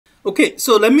Okay,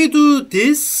 so let me do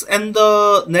this and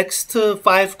the next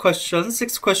 5 questions,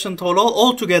 6 questions total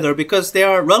all together because they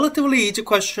are relatively easy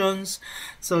questions.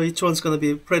 So each one's going to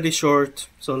be pretty short.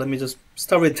 So let me just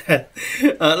start with that.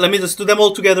 Let me just do them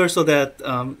all together so that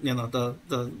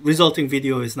the resulting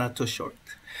video is not too short.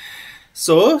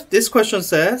 So this question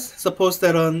says, suppose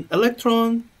that an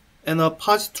electron and a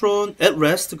positron at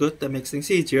rest, good, that makes things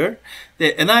easier.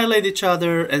 They annihilate each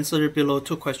other, answer below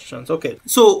 2 questions. Okay,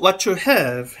 so what you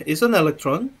have is an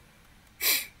electron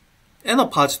and a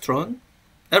positron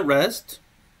at rest,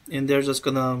 and they're just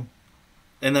gonna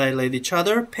annihilate each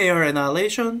other, pair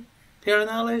annihilation,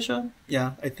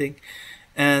 yeah, I think,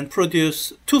 and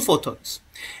produce 2 photons.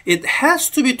 It has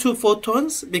to be 2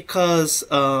 photons because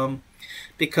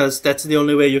that's the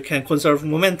only way you can conserve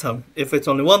momentum. If it's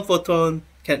only 1 photon,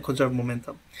 can't conserve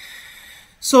momentum.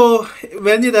 So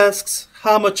when it asks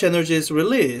how much energy is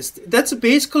released, that's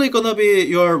basically going to be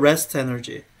your rest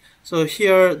energy. So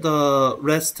here the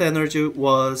rest energy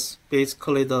was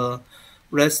basically the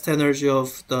rest energy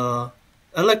of the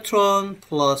electron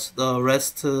plus the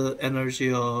rest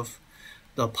energy of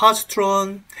the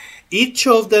positron. Each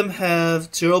of them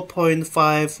have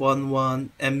 0.511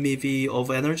 MeV of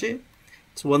energy.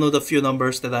 It's one of the few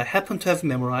numbers that I happen to have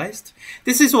memorized.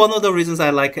 This is one of the reasons I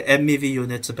like MeV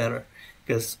units better,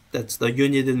 because that's the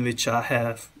unit in which I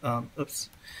have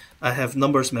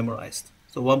numbers memorized.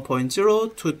 So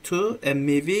 1.022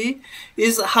 MeV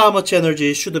is how much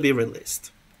energy should be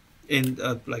released in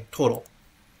like total.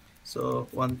 So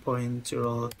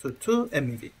 1.022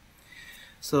 MeV.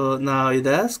 So now it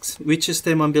asks which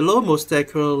statement below most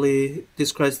accurately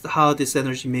describes how this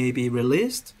energy may be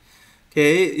released.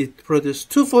 Okay, it produces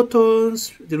 2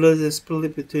 photons. The relative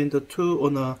split between the two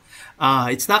on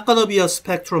it's not gonna be a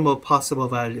spectrum of possible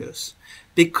values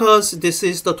because this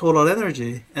is the total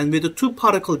energy, and with the 2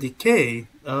 particle decay,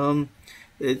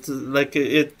 it's like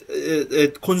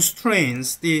it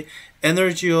constrains the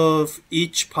energy of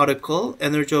each particle,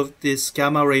 energy of this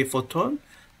gamma ray photon,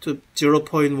 to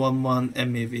 0.11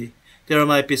 MeV. There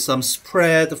might be some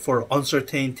spread for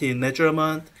uncertainty in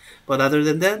measurement, but other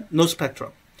than that, no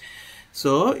spectrum.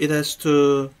 So it has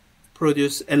to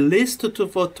produce at least 2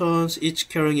 photons, each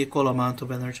carrying equal amount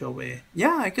of energy away.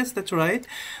 Yeah, I guess that's right.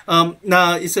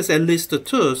 Now it says at least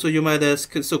 2, so you might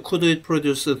ask, so could it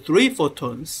produce 3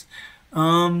 photons?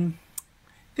 I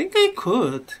think it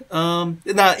could.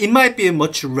 Now it might be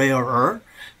much rarer,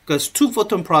 because 2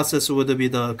 photon process would be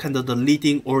the kind of the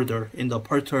leading order in the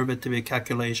perturbative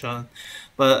calculation.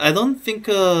 But I don't think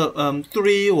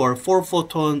 3 or 4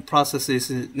 photon process is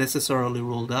necessarily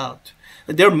ruled out.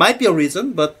 There might be a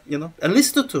reason, but at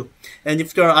least 2. And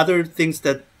if there are other things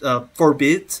that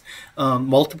forbid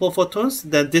multiple photons,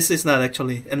 then this is not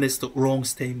actually at least the wrong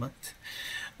statement.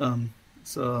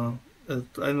 So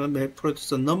I may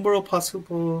produce a number of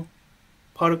possible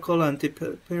particle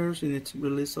antipairs in its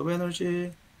release of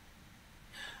energy.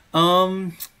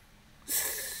 So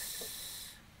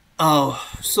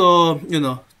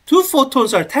 2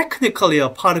 photons are technically a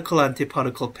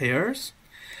particle-antiparticle pairs,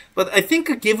 but I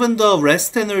think given the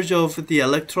rest energy of the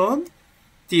electron,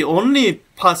 the only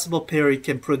possible pair it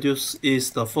can produce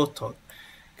is the photon,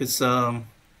 because all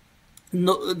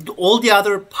the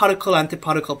other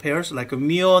particle-antiparticle pairs, like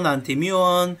muon,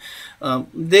 anti-muon,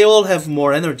 they all have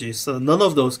more energy, so none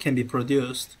of those can be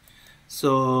produced.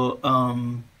 So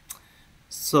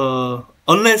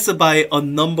unless by a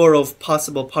number of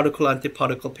possible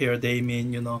particle-antiparticle pair they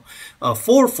mean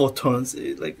 4 photons,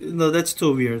 that's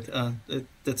too weird.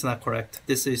 That's not correct.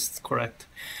 This is correct.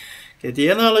 Okay, the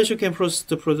annihilation can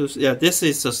produce. Yeah, this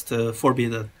is just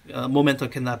forbidden. Momentum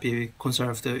cannot be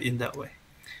conserved in that way.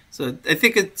 So I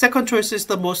think second choice is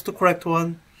the most correct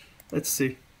one. Let's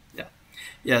see.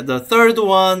 Yeah. The third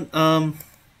one.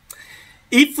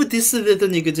 If this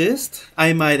didn't exist,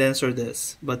 I might answer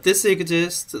this, but this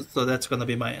exists, so that's gonna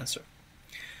be my answer.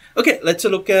 Okay, let's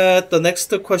look at the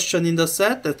next question in the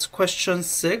set. That's question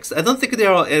 6. I don't think they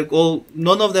are all.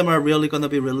 None of them are really gonna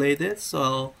be related, so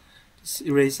I'll just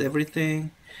erase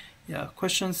everything. Yeah,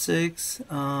 question 6.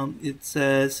 It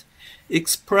says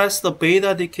express the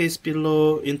beta decays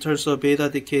below in terms of beta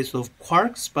decays of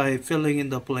quarks by filling in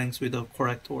the blanks with the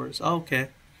correct words.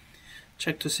 Okay.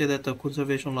 Check to see that the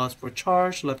conservation laws for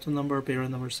charge, lepton number, baryon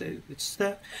number, say it's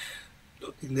that.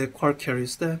 The quark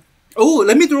carries that. Oh,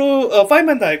 let me draw a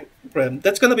Feynman diagram.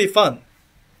 That's gonna be fun.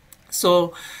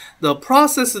 So the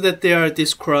process that they are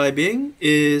describing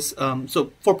is,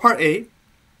 so for part A,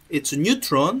 it's a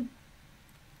neutron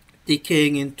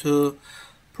decaying into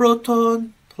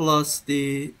proton plus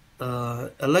the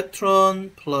electron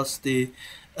plus the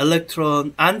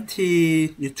electron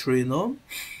anti-neutrino.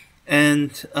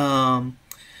 And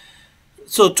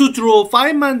So to draw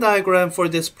Feynman diagram for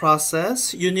this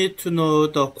process, you need to know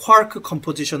the quark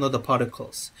composition of the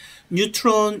particles.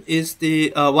 Neutron is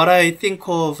the what I think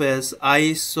of as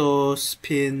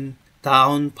isospin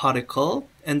down particle,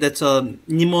 and that's a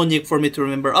mnemonic for me to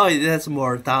remember. Oh, it has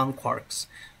more down quarks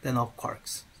than up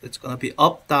quarks. It's gonna be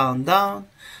up, down, down.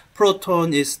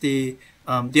 Proton is the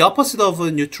opposite of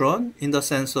a neutron in the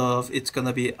sense of it's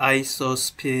gonna be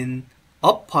isospin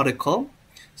up particle.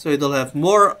 So it'll have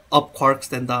more up quarks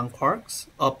than down quarks,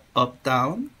 up, up,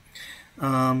 down,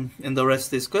 and the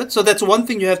rest is good. So that's one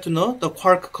thing you have to know, the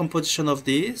quark composition of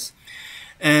these.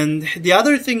 And the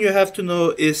other thing you have to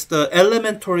know is the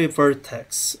elementary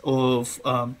vertex of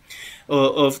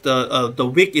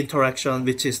the weak interaction,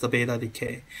 which is the beta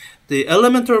decay. The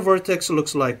elementary vertex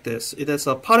looks like this. It has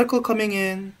a particle coming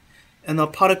in and a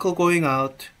particle going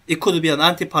out. It could be an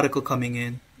antiparticle coming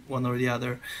in, one or the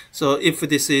other. So if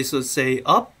this is, let's say,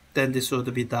 up, then this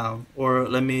would be down. Or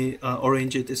let me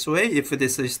arrange it this way. If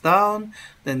this is down,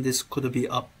 then this could be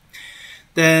up.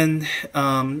 Then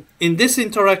in this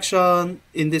interaction,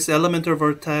 in this elementary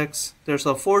vertex, there's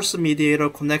a force mediator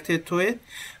connected to it,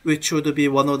 which would be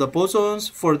one of the bosons.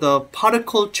 For the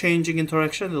particle changing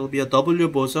interaction, it will be a W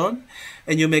boson.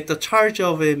 And you make the charge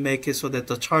of it, make it so that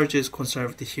the charge is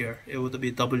conserved here. It would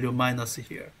be W minus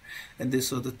here. And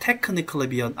this would technically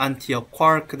be an anti-up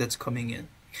quark that's coming in.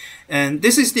 And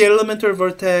this is the elementary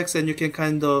vertex, and you can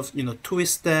kind of,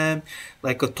 twist them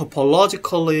like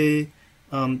topologically.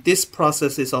 This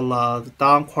process is allowed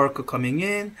down quark coming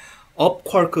in, up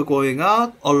quark going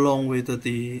out, along with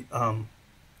the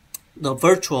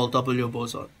virtual W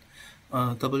boson.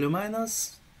 W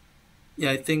minus,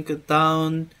 yeah, I think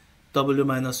down W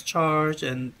minus charge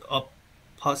and up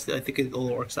positive. I think it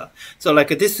all works out. So like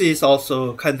this is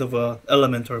also kind of a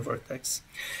elementary vertex.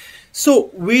 So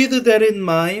with that in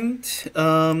mind,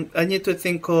 I need to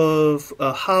think of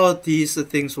how these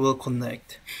things will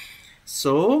connect.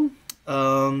 So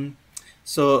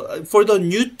for the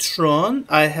neutron,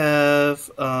 I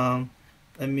have,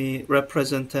 let me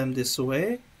represent them this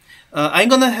way. I'm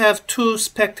going to have two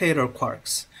spectator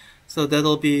quarks. So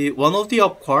that'll be one of the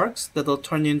up quarks that'll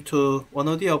turn into one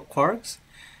of the up quarks,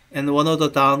 and one of the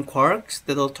down quarks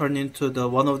that'll turn into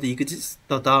one of the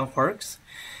down quarks.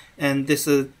 And this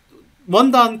is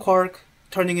one down quark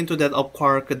turning into that up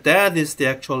quark. That is the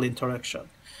actual interaction.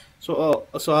 So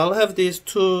I'll have these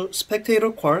two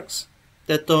spectator quarks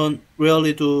that don't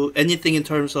really do anything in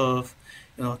terms of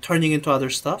turning into other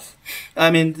stuff.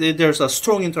 I mean, there's a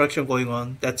strong interaction going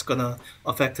on that's gonna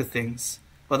affect things,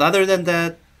 but other than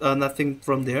that, nothing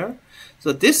from there.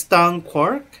 So this down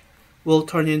quark will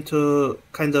turn into,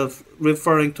 kind of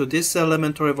referring to this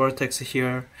elementary vertex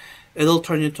here, it'll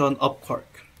turn into an up quark.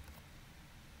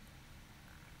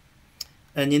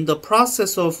 And in the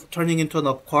process of turning into an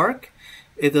up quark,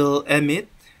 it'll emit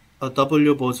a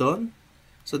W boson.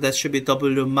 So that should be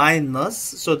W minus,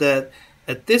 so that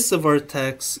at this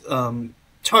vertex,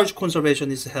 charge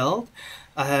conservation is held.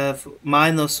 I have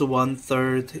minus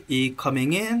 1/3 E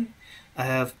coming in. I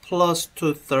have plus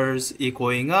 2/3 E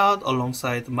going out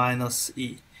alongside minus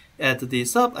E. Add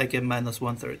these up, I get minus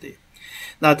 1/3 E.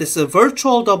 Now this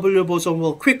virtual W boson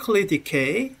will quickly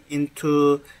decay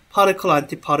into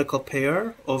particle-antiparticle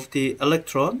pair of the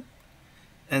electron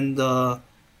and the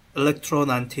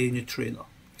electron anti-neutrino.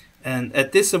 And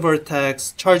at this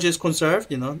vertex, charge is conserved,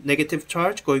 negative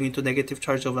charge going into negative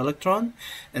charge of electron,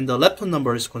 and the lepton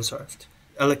number is conserved.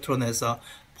 Electron has a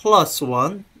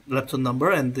 +1 lepton number,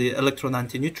 and the electron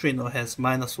anti-neutrino has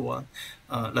 -1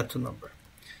 lepton number.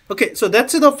 Okay, so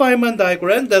that's the Feynman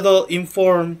diagram that'll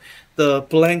inform the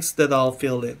blanks that I'll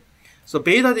fill in. So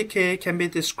beta decay can be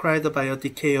described by a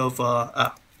decay of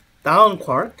a down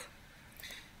quark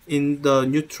in the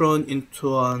neutron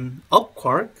into an up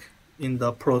quark in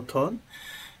the proton.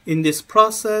 In this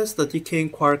process, the decaying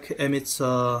quark emits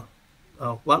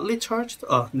whatly charged?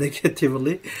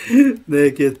 Negatively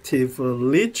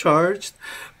charged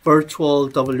virtual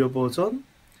W boson.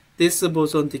 This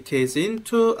boson decays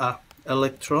into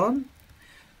electron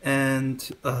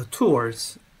and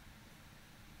towards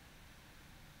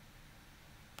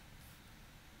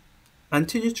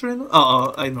anti-neutrino?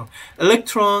 I know.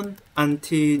 Electron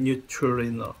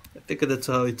anti-neutrino. I think that's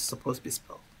how it's supposed to be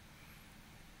spelled.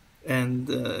 And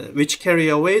which carry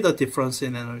away the difference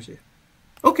in energy.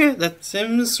 Okay, that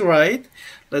seems right.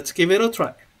 Let's give it a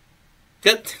try.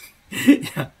 Good.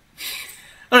 Yeah.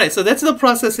 Alright, so that's the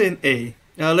process in A.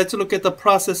 Now let's look at the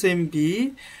process in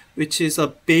B, which is a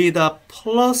beta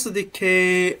plus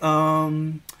decay.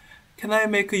 Can I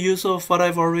make use of what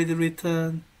I've already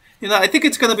written? I think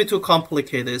it's going to be too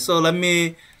complicated. So let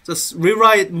me just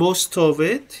rewrite most of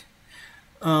it.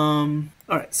 All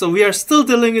right, so we are still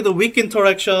dealing with a weak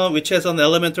interaction, which has an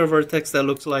elemental vertex that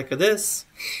looks like this.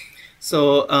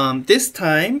 So this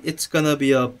time it's gonna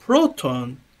be a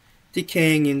proton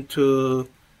decaying into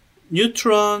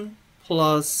neutron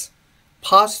plus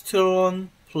positron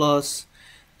plus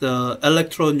the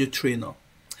electron neutrino.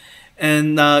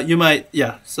 And you might,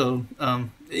 yeah, so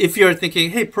if you're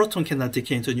thinking, hey, proton cannot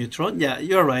decay into neutron, yeah,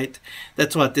 you're right.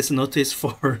 That's what this note is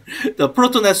for. The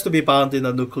proton has to be bound in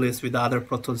the nucleus with other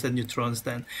protons and neutrons.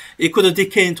 Then it could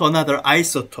decay into another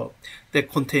isotope that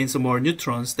contains more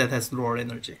neutrons that has lower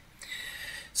energy.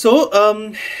 So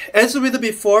as with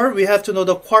before, we have to know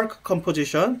the quark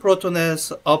composition. Proton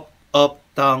has up,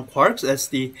 down quarks as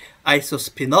the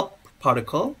isospin up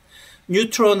particle.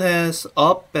 Neutron has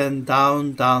up and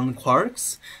down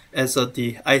quarks as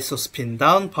the isospin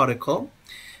down particle.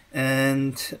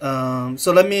 And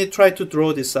so let me try to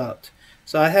draw this out.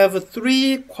 So I have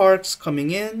 3 quarks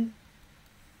coming in.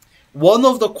 One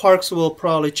of the quarks will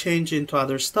probably change into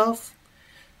other stuff.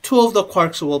 2 of the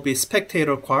quarks will be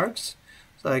spectator quarks.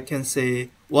 So I can say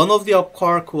one of the up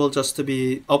quark will just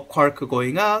be up quark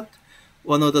going out.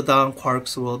 One of the down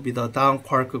quarks will be the down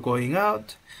quark going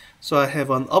out. So I have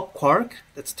an up quark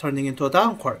that's turning into a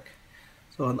down quark.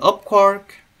 So an up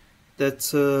quark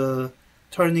that's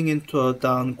turning into a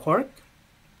down quark.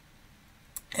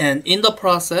 And in the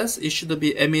process, it should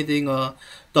be emitting a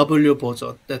W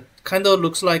boson that kind of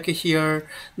looks like here.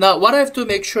 Now, what I have to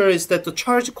make sure is that the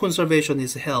charge conservation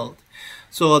is held.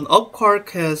 So an up quark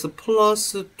has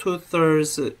plus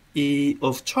 2/3 E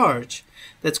of charge.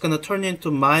 That's going to turn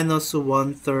into minus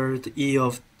 1/3 E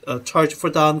of charge for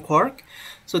down quark.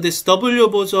 So this W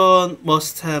boson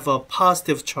must have a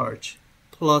positive charge,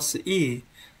 plus E,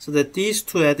 so that these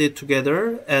two added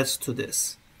together adds to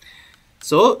this.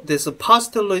 So this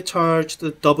positively charged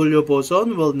W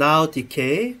boson will now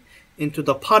decay into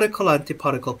the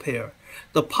particle-antiparticle pair.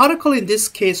 The particle in this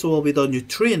case will be the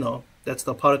neutrino, that's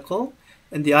the particle,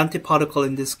 and the antiparticle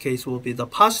in this case will be the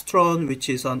positron, which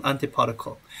is an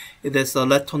antiparticle. It has a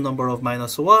lepton number of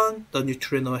 -1, the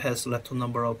neutrino has a lepton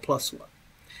number of +1.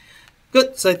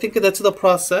 Good, so I think that's the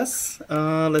process.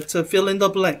 Let's fill in the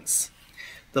blanks.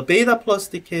 The beta plus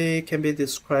decay can be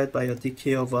described by a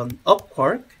decay of an up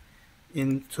quark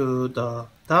into the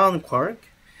down quark.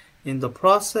 In the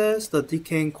process, the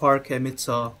decaying quark emits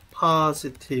a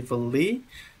positively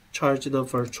charged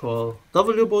virtual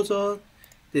W boson.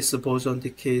 This boson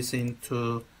decays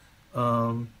into,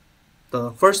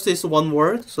 the first is one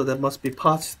word, so that must be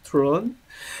positron.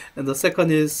 And the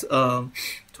second is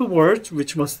 2 words,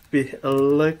 which must be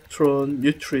electron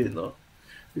neutrino,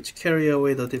 which carry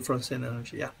away the difference in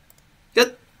energy. Yeah,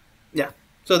 good. Yeah,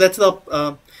 so that's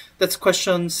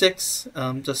question 6.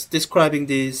 Just describing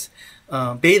these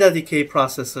beta decay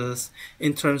processes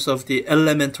in terms of the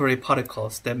elementary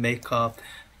particles that make up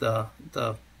the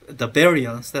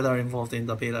baryons that are involved in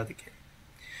the beta decay.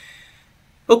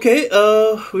 Okay,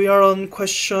 we are on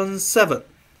question 7.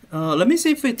 Let me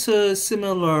see if it's a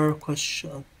similar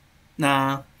question.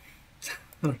 Nah.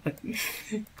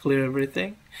 Clear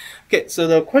everything. Okay, so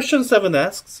the question 7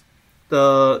 asks,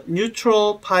 the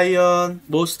neutral pion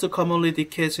most commonly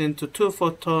decays into 2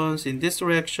 photons in this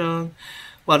reaction.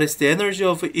 What is the energy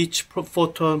of each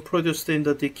photon produced in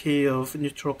the decay of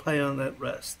neutral pion at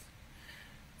rest?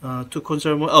 To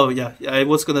conserve more. Oh yeah, I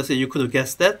was gonna say you could have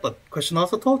guessed that, but question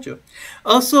also told you.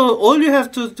 Also, all you have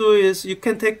to do is you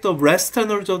can take the rest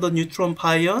energy of the neutron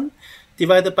pion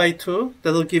divided by 2.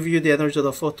 That'll give you the energy of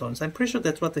the photons. I'm pretty sure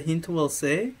that's what the hint will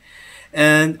say.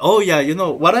 And oh yeah, you know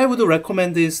what I would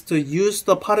recommend is to use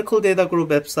the particle data group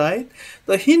website.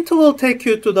 The hint will take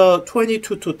you to the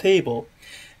 22 table,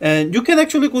 and you can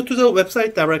actually go to the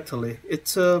website directly.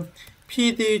 It's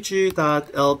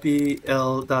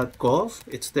pdg.lbl.gov.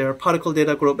 It's their particle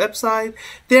data group website.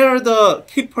 They are the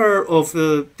keeper of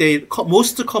the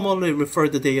most commonly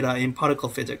referred data in particle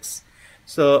physics.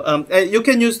 So you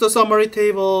can use the summary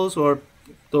tables or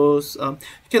those. You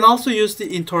can also use the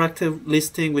interactive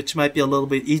listing, which might be a little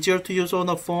bit easier to use on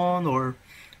a phone or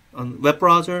on web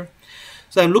browser.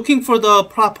 So I'm looking for the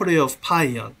property of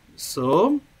pion.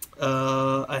 So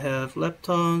I have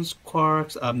leptons,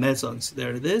 quarks, mesons.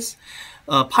 There it is.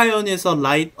 Pion is a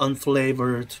light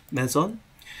unflavored meson.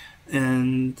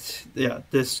 And yeah,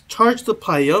 this charged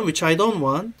pion, which I don't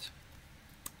want.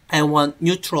 I want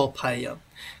neutral pion,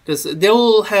 because they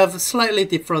will have slightly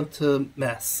different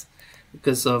mass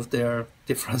because of their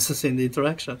differences in the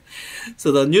interaction.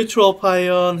 So the neutral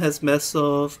pion has mass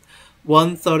of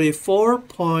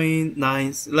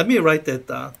 134.9. Let me write that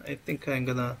down. I think I'm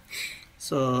gonna.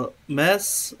 So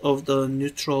mass of the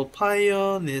neutral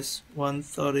pion is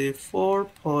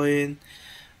 134.9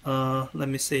 let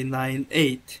me say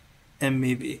 98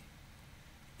 MeV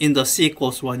in the C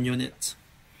equals 1 unit.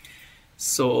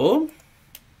 So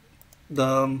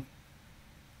the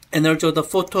energy of the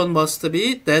photon must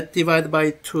be that divided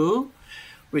by 2,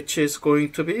 which is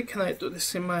going to be, can I do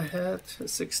this in my head?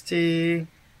 60,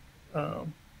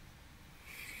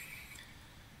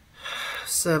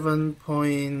 7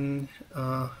 point,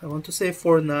 I want to say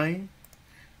 49.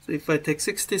 So if I take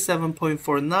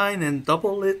 67.49 and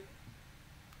double it,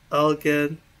 I'll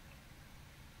get,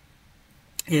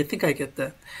 yeah, I think I get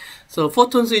that. So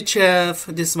photons each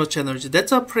have this much energy.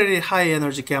 That's a pretty high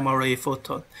energy gamma ray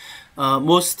photon.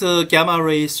 Most gamma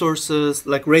ray sources,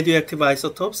 like radioactive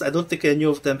isotopes, I don't think any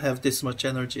of them have this much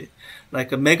energy.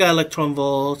 Like a mega electron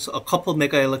volts, a couple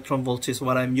mega electron volts is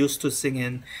what I'm used to seeing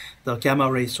in the gamma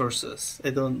ray sources. I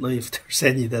don't know if there's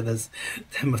any that has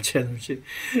that much energy.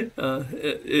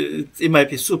 It might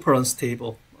be super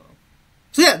unstable.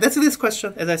 So yeah, that's this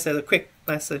question. As I said, a quick,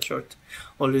 nice and short.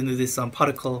 All you need is some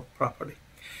particle property.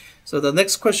 So the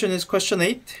next question is question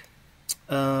 8.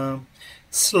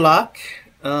 SLAC,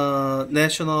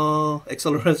 National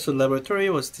Acceleration Laboratory,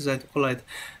 was designed to collide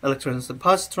electrons and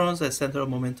positrons at center of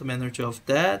momentum energy of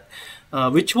that,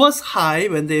 which was high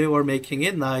when they were making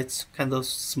it. Now it's kind of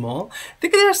small. I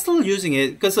think they're still using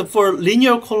it because for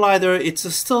linear collider, it's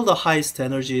still the highest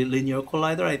energy linear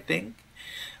collider, I think.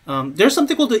 There's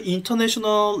something called the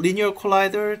International Linear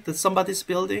Collider that somebody's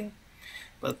building.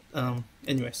 But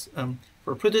anyways,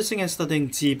 for producing and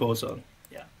studying G boson,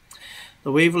 yeah,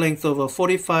 the wavelength of a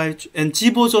 45, and G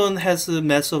boson has a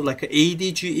mass of like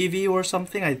 80 GeV or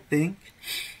something, I think.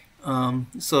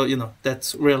 So you know,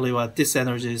 that's really what this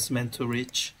energy is meant to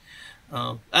reach.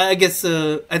 I guess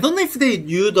I don't know if they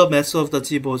knew the mass of the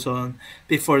G boson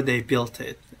before they built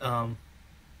it.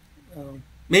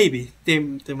 Maybe they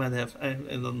might have. I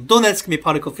don't know. Don't ask me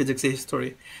particle physics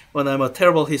history when I'm a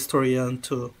terrible historian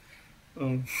too.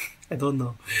 I don't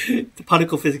know. The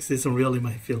particle physics isn't really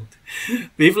my field.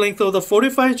 Wavelength of the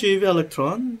 45 GeV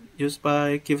electron used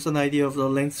by gives an idea of the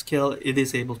length scale it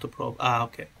is able to probe.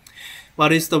 Okay.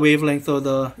 What is the wavelength of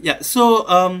the, yeah,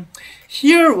 so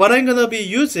here what I'm gonna be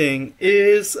using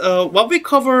is what we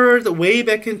covered way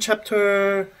back in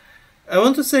chapter, I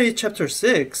want to say chapter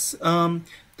 6,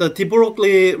 the de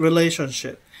Broglie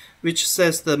relationship, which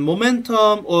says the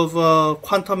momentum of a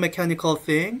quantum mechanical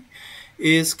thing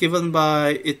is given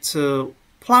by its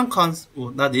Planck constant, well,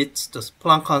 not its, just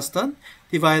Planck constant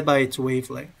divided by its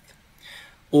wavelength.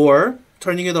 Or,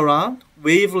 turning it around,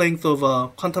 wavelength of a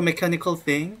quantum mechanical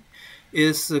thing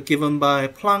is given by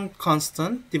Planck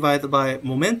constant divided by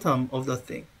momentum of the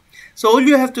thing. So all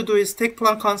you have to do is take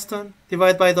Planck constant,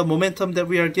 divide by the momentum that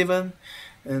we are given,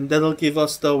 and that'll give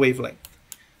us the wavelength.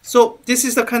 So this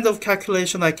is the kind of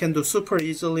calculation I can do super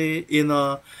easily in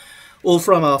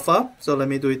Wolfram alpha. So let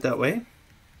me do it that way.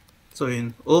 So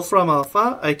in Wolfram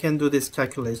alpha, I can do this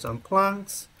calculation.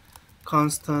 Planck's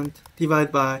constant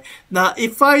divided by, now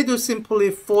if I do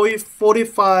simply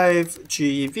 45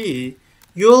 GeV,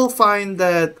 you'll find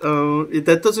that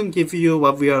that doesn't give you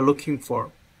what we are looking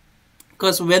for.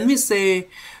 Because when we say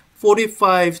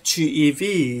 45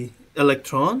 GeV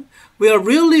electron, we are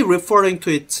really referring to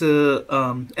its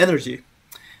energy.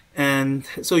 And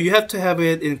so you have to have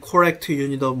it in correct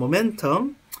unit of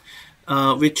momentum,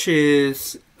 which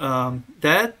is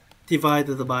that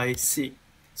divided by C.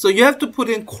 So you have to put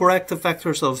in correct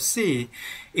factors of C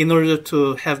in order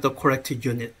to have the correct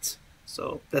unit.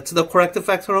 So that's the correct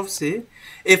factor of C.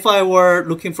 If I were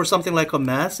looking for something like a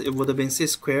mass, it would have been C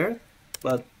squared.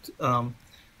 But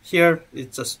here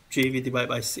it's just GeV divided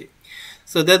by C.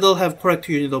 So that'll have correct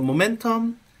unit of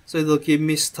momentum. So it'll give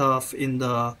me stuff in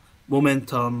the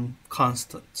momentum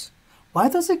constant. Why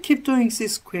does it keep doing C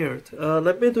squared?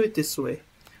 Let me do it this way.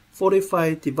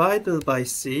 45 divided by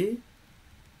C.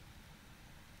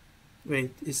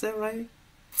 Wait, is that right?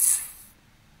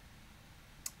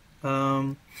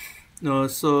 No,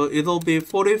 so it'll be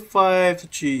 45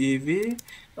 GeV.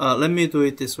 Let me do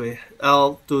it this way.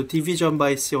 I'll do division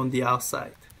by C on the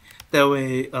outside. That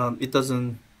way it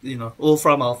doesn't, you know,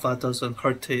 Wolfram alpha doesn't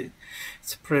hurt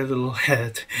its pretty little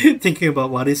head thinking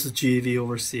about what is GeV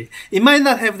over C. It might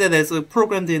not have that as a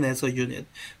programmed in as a unit,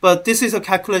 but this is a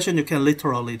calculation you can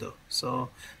literally do. So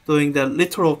doing that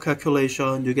literal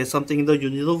calculation, you get something in the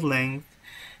unit of length,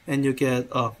 and you get,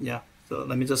 oh yeah, so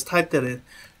let me just type that in.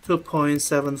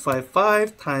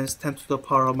 2.755 times 10 to the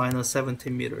power of minus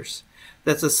 17 meters.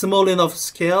 That's a small enough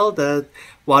scale that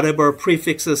whatever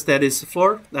prefixes that is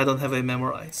for, I don't have it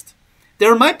memorized.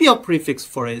 There might be a prefix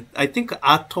for it. I think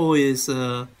atto is,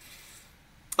 oh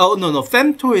no,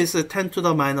 femto is 10 to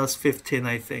the minus 15,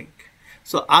 I think.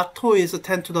 So atto is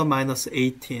 10 to the minus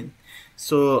 18.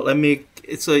 So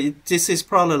this is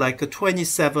probably like a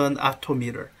 27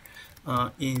 attometer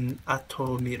in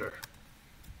attometer.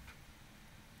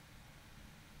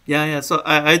 Yeah. So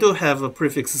I do have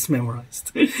prefixes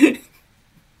memorized.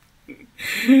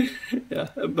 Yeah,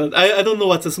 but I don't know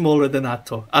what's smaller than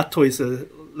atto. Atto is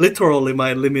literally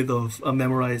my limit of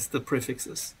memorized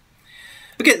prefixes.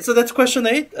 Okay, so that's question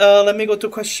 8. Let me go to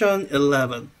question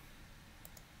 11.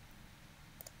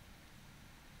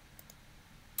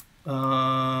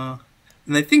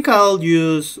 And I think I'll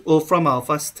use Wolfram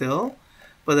alpha still,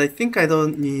 but I think I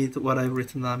don't need what I've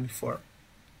written down before.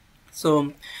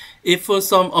 So if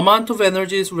some amount of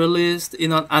energy is released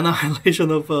in an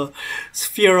annihilation of a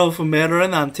sphere of matter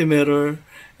and antimatter,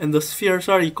 and the spheres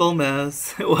are equal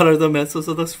mass, what are the masses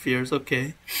of the spheres?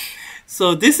 Okay.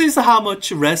 So this is how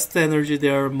much rest energy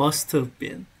there must have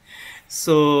been.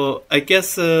 So I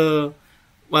guess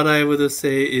what I would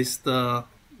say is the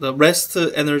rest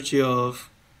energy of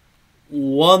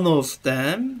one of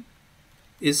them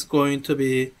is going to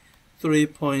be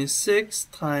 3.6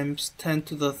 times 10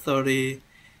 to the 30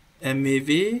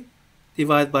 MeV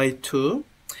divided by 2,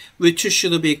 which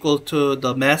should be equal to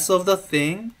the mass of the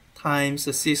thing times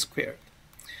c squared.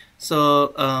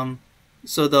 So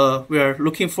we are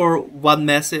looking for what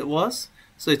mass it was.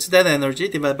 So it's that energy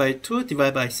divided by 2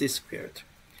 divided by c squared.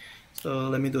 So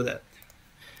let me do that.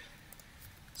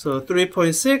 So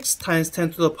 3.6 times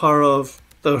 10 to the power of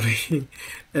 30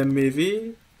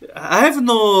 MeV. I have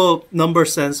no number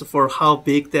sense for how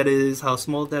big that is, how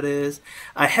small that is.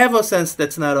 I have a sense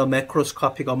that's not a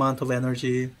macroscopic amount of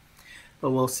energy, but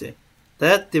we'll see.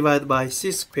 That divided by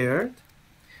c squared.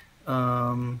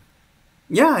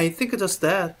 Yeah, I think just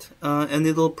that. And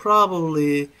it'll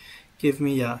probably give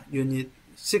me, you need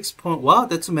 6 point, wow,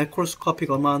 that's a macroscopic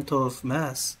amount of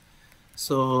mass.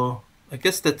 So I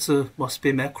guess that must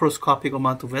be macroscopic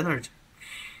amount of energy.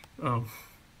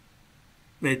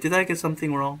 Wait, did I get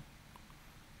something wrong?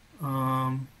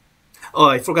 Oh,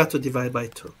 I forgot to divide by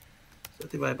 2. So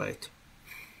divide by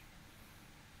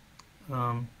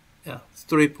 2. Yeah, it's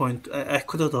 3 point. I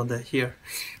could have done that here.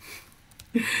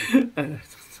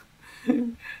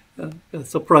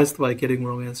 Surprised by getting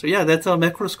wrong answer. Yeah, that's a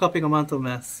macroscopic amount of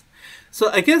mass.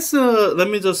 So I guess let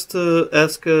me just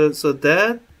ask. So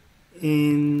that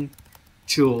in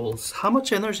joules, how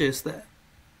much energy is that?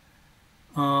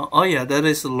 Oh yeah, that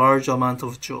is a large amount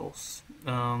of joules.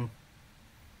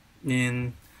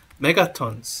 In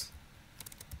megatons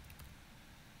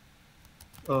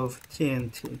of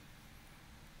TNT.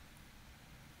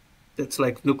 That's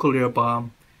like nuclear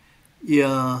bomb.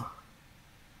 Yeah.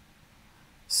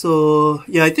 So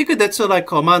yeah, I think that's like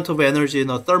amount of energy in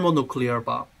a thermonuclear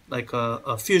bomb, like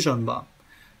a fusion bomb.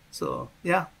 So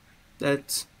yeah,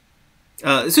 that's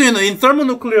so in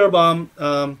thermonuclear bomb,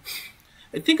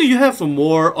 I think you have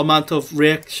more amount of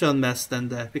reaction mass than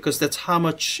that, because that's how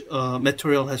much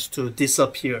material has to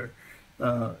disappear.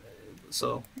 Yeah.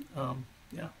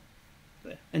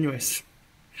 Anyways,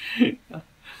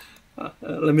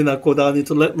 let me not go down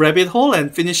into rabbit hole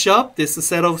and finish up this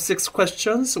set of 6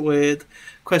 questions with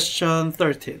question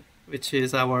 13, which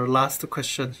is our last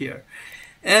question here.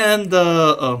 And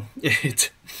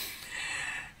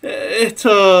it's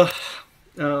a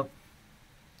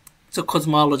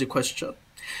cosmology question.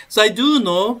 So I do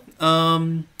know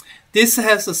this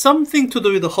has something to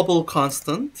do with the Hubble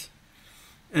constant.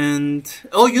 And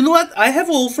oh, you know what? I have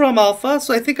Wolfram alpha,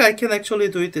 so I think I can actually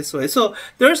do it this way. So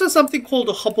there's something called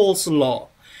Hubble's law.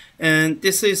 And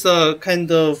this is a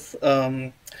kind of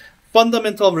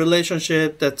fundamental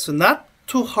relationship that's not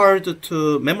too hard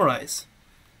to memorize.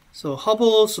 So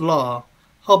Hubble's law,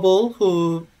 Hubble,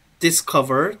 who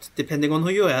discovered, depending on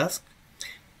who you ask,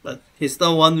 but he's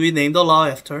the one we named the law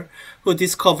after, who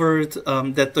discovered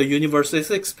that the universe is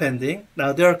expanding.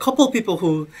 Now, there are a couple people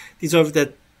who deserve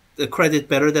that credit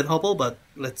better than Hubble, but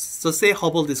let's just say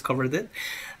Hubble discovered it.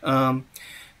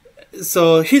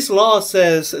 So his law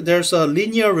says there's a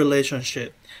linear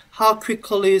relationship. How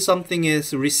quickly something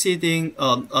is receding,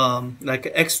 like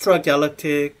extra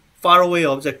galactic, faraway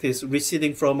object is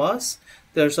receding from us.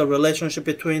 There's a relationship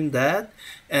between that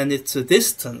and its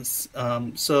distance.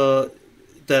 So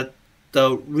that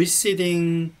the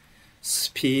receding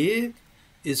speed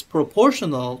is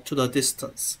proportional to the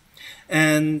distance.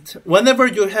 And whenever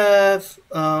you have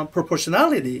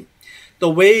proportionality, the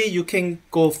way you can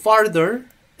go farther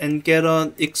and get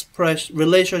an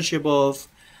relationship of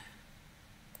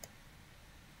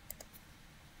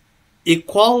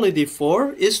equality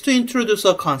for is to introduce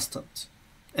a constant.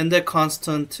 And that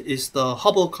constant is the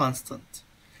Hubble constant.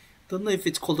 Don't know if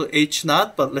it's called H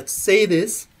naught, but let's say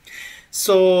this.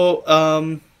 So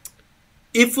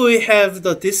if we have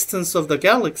the distance of the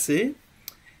galaxy,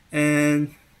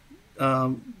 And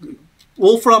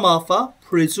Wolfram alpha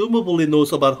presumably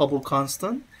knows about Hubble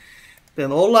constant.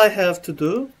 Then all I have to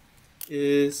do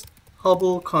is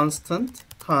Hubble constant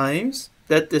times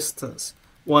that distance,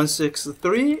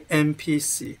 163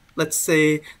 mpc. Let's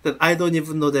say that I don't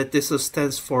even know that this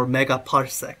stands for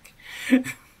megaparsec.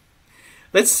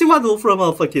 Let's see what Wolfram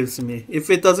alpha gives me. If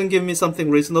it doesn't give me something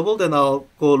reasonable, then I'll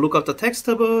go look up the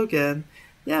textbook and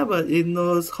yeah, but it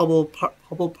knows Hubble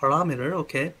parameter,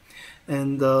 okay.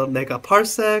 And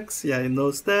megaparsecs, yeah, it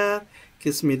knows that.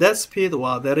 Gives me that speed.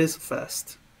 Wow, that is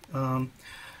fast.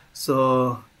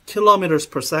 So kilometers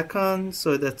per second,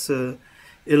 so that's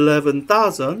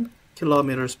 11,000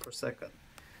 kilometers per second.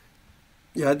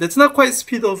 Yeah, that's not quite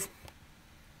speed of,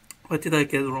 what did I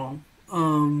get wrong?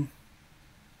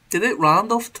 Did it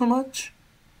round off too much?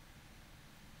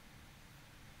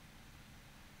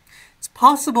 It's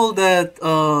possible that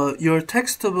your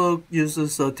textbook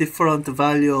uses a different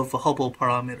value of a Hubble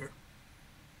parameter.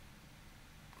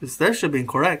 Because that should be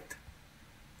incorrect,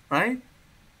 right?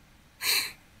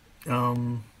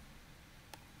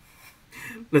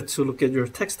 Let's look at your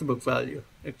textbook value.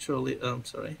 Actually,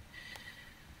 sorry.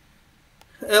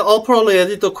 I'll probably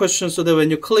edit the question so that when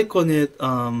you click on it,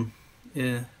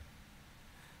 yeah,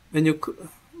 when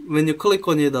you click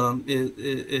on it,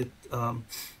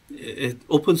 it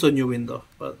opens a new window.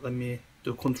 But let me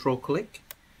do Control click,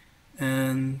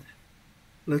 and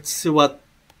let's see what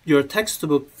your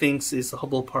textbook thinks is a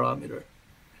Hubble parameter.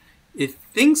 It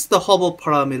thinks the Hubble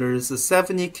parameter is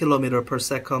 70 kilometer per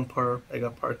second per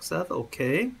megaparsec.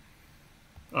 Okay.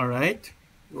 All right.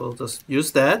 We'll just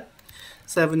use that.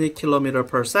 70 kilometer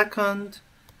per second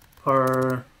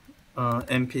per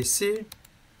MPC.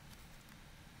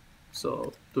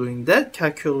 So doing that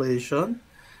calculation,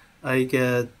 I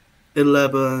get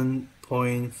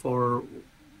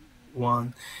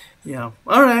 11.41. Yeah.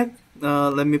 All right.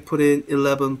 Let me put in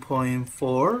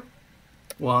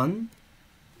 11.41.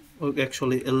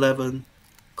 Actually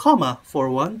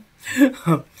 11,41.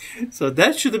 So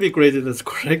that should be graded as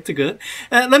correct. Good.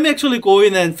 And let me actually go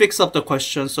in and fix up the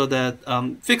question so that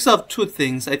fix up two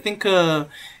things. I think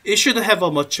it should have a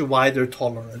much wider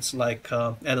tolerance, like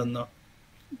I don't know,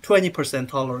 20%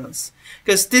 tolerance,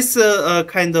 because this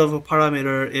kind of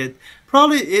parameter, it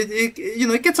probably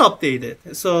it gets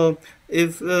updated. So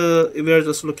if we're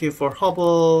just looking for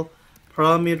Hubble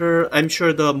parameter, I'm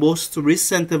sure the most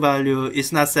recent value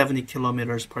is not 70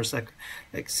 kilometers per second,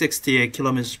 like 68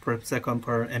 kilometers per second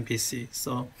per MPC.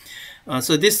 So,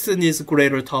 so this needs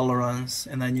greater tolerance,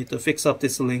 and I need to fix up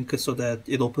this link so that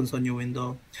it opens a new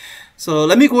window. So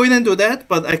let me go in and do that,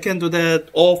 but I can do that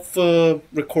off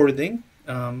recording.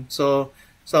 So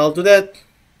I'll do that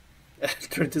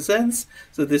after this ends.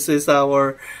 So this is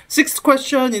our sixth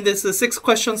question in this sixth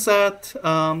question set.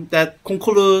 That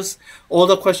concludes all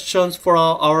the questions for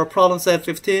our problem set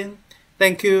 15.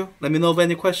 Thank you. Let me know of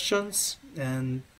any questions, and